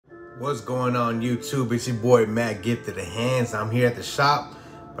What's going on YouTube? It's your boy Matt Gifted the Hands. I'm here at the shop,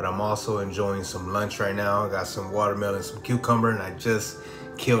 but I'm also enjoying some lunch right now. I got some watermelon, some cucumber, and I just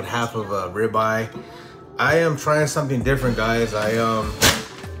killed half of a ribeye. I am trying something different, guys. I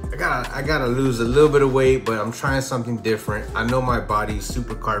gotta lose a little bit of weight, but I'm trying something different. I know my body's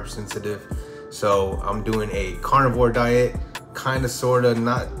super carb sensitive, so I'm doing a carnivore diet, kind of, sort of,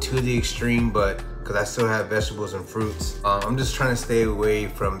 not to the extreme, but because I still have vegetables and fruits. I'm just trying to stay away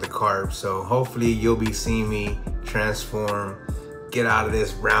from the carbs. So hopefully you'll be seeing me transform, get out of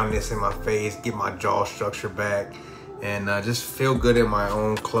this roundness in my face, get my jaw structure back, and just feel good in my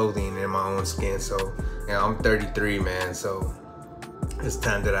own clothing and my own skin. So, I'm 33, man. So it's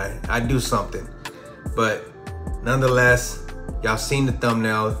time that I do something. But nonetheless, y'all seen the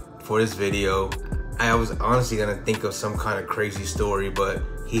thumbnail for this video. I was honestly gonna think of some kind of crazy story, but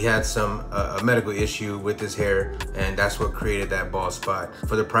he had a medical issue with his hair, and that's what created that bald spot.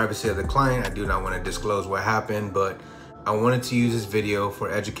 For the privacy of the client, I do not want to disclose what happened, but I wanted to use this video for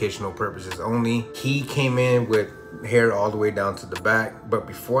educational purposes only. He came in with hair all the way down to the back, but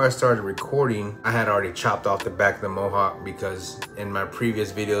before I started recording, I had already chopped off the back of the mohawk, because in my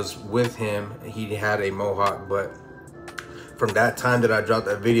previous videos with him, he had a mohawk. But from that time that I dropped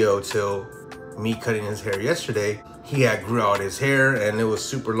that video till me cutting his hair yesterday, he had grew out his hair, and it was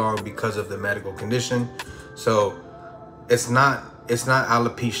super long because of the medical condition. So it's not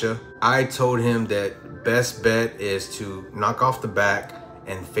alopecia. I told him that best bet is to knock off the back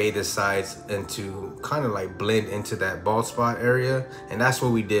and fade the sides and to kind of like blend into that bald spot area, and that's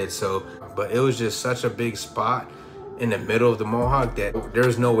what we did. So, but it was just such a big spot in the middle of the mohawk that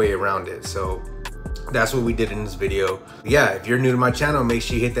there's no way around it. So that's what we did in this video. Yeah, if you're new to my channel, make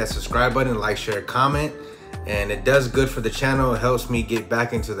sure you hit that subscribe button, like, share, comment. And it does good for the channel. It helps me get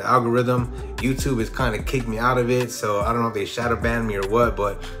back into the algorithm. YouTube has kind of kicked me out of it, so I don't know if they shadow banned me or what,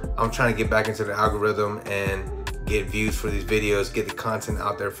 but I'm trying to get back into the algorithm and get views for these videos, get the content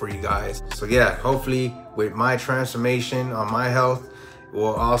out there for you guys. So yeah, hopefully with my transformation on my health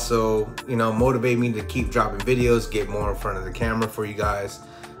will also, motivate me to keep dropping videos, get more in front of the camera for you guys,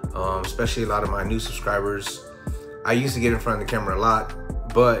 especially a lot of my new subscribers. I used to get in front of the camera a lot,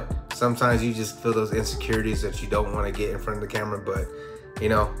 but sometimes you just feel those insecurities that you don't want to get in front of the camera. But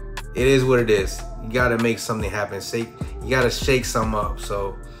it is what it is. You got to make something happen. You got to shake some up.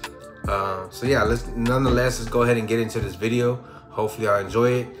 So yeah, nonetheless, let's go ahead and get into this video. Hopefully y'all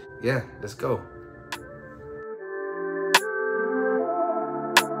enjoy it. Yeah, let's go.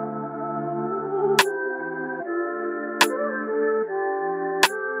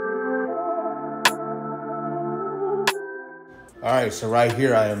 All right, so right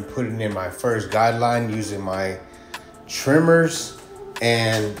here I am putting in my first guideline using my trimmers,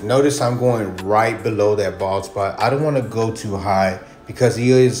 and notice I'm going right below that bald spot. I don't want to go too high because he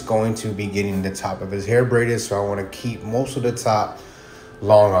is going to be getting the top of his hair braided, so I want to keep most of the top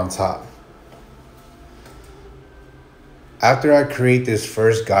long on top. After I create this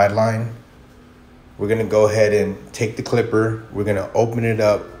first guideline, we're going to go ahead and take the clipper. We're going to open it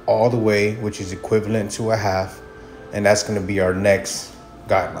up all the way, which is equivalent to a half. And that's going to be our next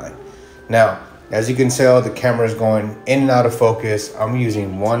guideline. Now, as you can tell, the camera is going in and out of focus. I'm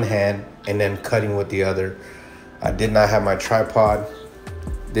using one hand and then cutting with the other. I did not have my tripod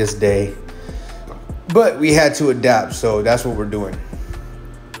this day, but we had to adapt, so that's what we're doing.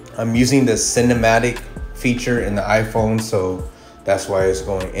 I'm using the cinematic feature in the iPhone, so that's why it's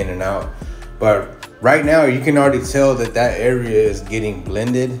going in and out. But right now, you can already tell that that area is getting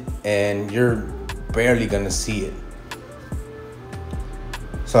blended, and you're barely going to see it.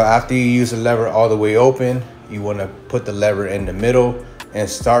 So after you use the lever all the way open, you want to put the lever in the middle and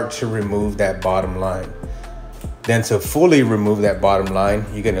start to remove that bottom line. Then to fully remove that bottom line,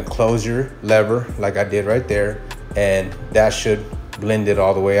 you're going to close your lever like I did right there, and that should blend it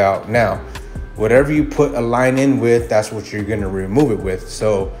all the way out. Now, whatever you put a line in with, that's what you're going to remove it with.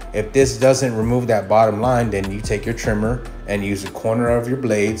 So if this doesn't remove that bottom line, then you take your trimmer and use the corner of your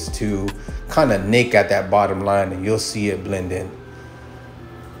blades to kind of nick at that bottom line, and you'll see it blend in.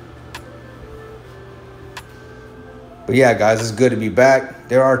 But yeah, guys, it's good to be back.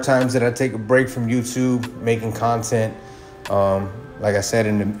 There are times that I take a break from YouTube making content. Like I said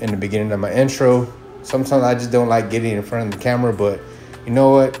in the beginning of my intro, sometimes I just don't like getting in front of the camera. But you know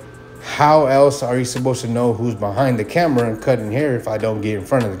what? How else are you supposed to know who's behind the camera and cutting hair if I don't get in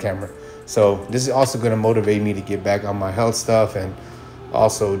front of the camera? So this is also going to motivate me to get back on my health stuff and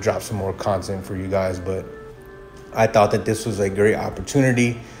also drop some more content for you guys. But I thought that this was a great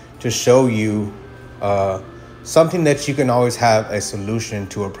opportunity to show you something that you can always have a solution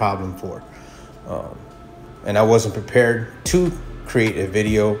to a problem for. And I wasn't prepared to create a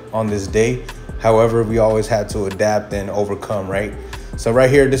video on this day. However, we always had to adapt and overcome, right? So right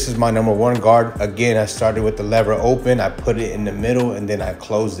here, this is my number 1 guard. Again, I started with the lever open, I put it in the middle, and then I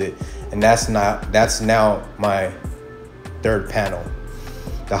closed it. And that's now my 3rd panel.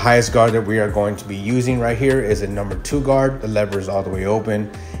 The highest guard that we are going to be using right here is a number 2 guard. The lever is all the way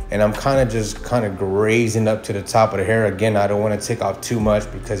open. And I'm kind of grazing up to the top of the hair. Again, I don't want to take off too much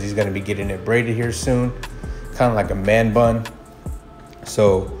because he's going to be getting it braided here soon. Kind of like a man bun.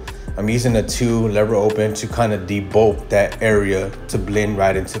 So I'm using the 2 lever open to kind of debulk that area to blend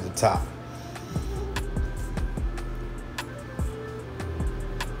right into the top.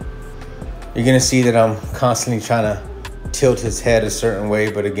 You're going to see that I'm constantly trying to tilt his head a certain way,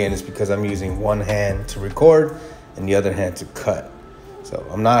 but again, it's because I'm using one hand to record and the other hand to cut. So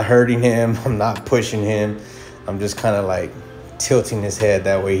I'm not hurting him, I'm not pushing him, I'm just kind of like tilting his head,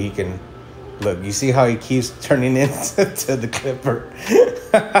 that way he can look. You see how he keeps turning into the clipper?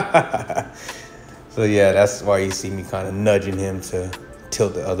 So yeah, that's why you see me kind of nudging him to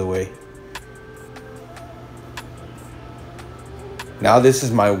tilt the other way. Now this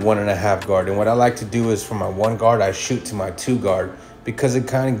is my 1.5 guard, and what I like to do is for my 1 guard, I shoot to my 2 guard because it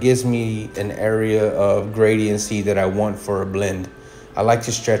kind of gives me an area of gradiency that I want for a blend. I like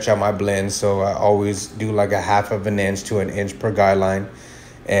to stretch out my blend, so I always do like a 1/2 inch to 1 inch per guideline.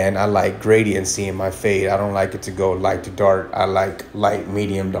 And I like gradiency in my fade. I don't like it to go light to dark. I like light,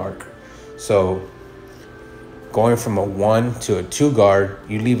 medium, dark. So going from a 1 to a 2 guard,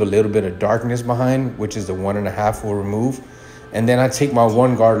 you leave a little bit of darkness behind, which is the 1.5 will remove. And then I take my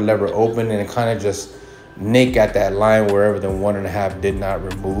 1 guard lever open and it kind of just nick at that line wherever the 1.5 did not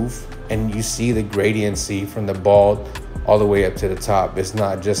remove. And you see the gradiency from the bald all the way up to the top. It's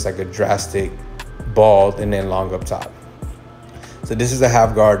not just like a drastic bald and then long up top. So this is a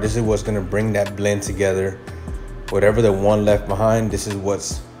 1/2 guard. This is what's gonna bring that blend together. Whatever the 1 left behind, this is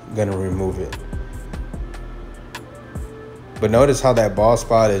what's gonna remove it. But notice how that bald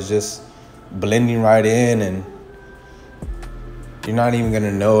spot is just blending right in, and you're not even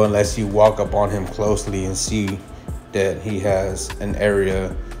gonna know unless you walk up on him closely and see that he has an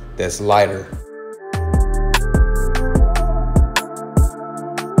area that's lighter.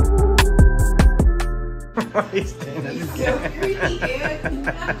 He's so pretty, dude.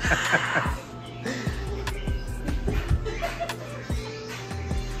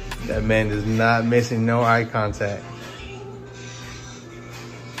 That man is not missing no eye contact.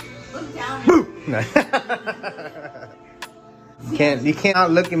 Look down. You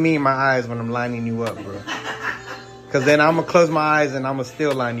can't look at me in my eyes when I'm lining you up, bro. Cause then I'm gonna close my eyes and I'm gonna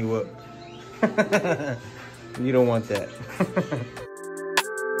still line you up. You don't want that.